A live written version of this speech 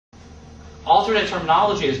alternate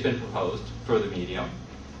terminology has been proposed for the medium.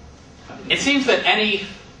 It seems that any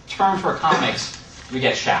term for comics, we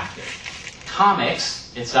get shafted.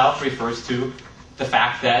 Comics itself refers to the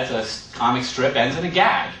fact that a comic strip ends in a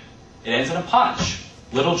gag. It ends in a punch.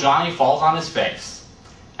 Little Johnny falls on his face.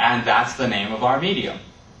 And that's the name of our medium.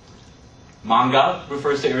 Manga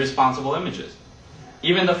refers to irresponsible images.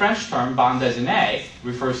 Even the French term bande dessinée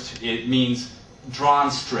refers to, it means drawn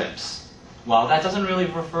strips. Well, that doesn't really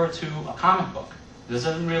refer to a comic book. It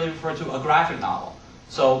doesn't really refer to a graphic novel.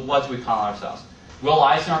 So what do we call ourselves? Will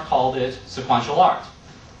Eisner called it sequential art,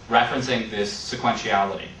 referencing this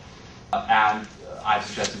sequentiality. And I've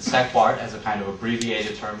suggested seq art as a kind of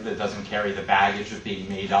abbreviated term that doesn't carry the baggage of being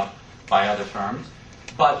made up by other terms.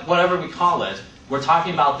 But whatever we call it, we're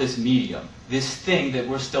talking about this medium, this thing that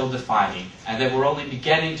we're still defining and that we're only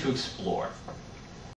beginning to explore.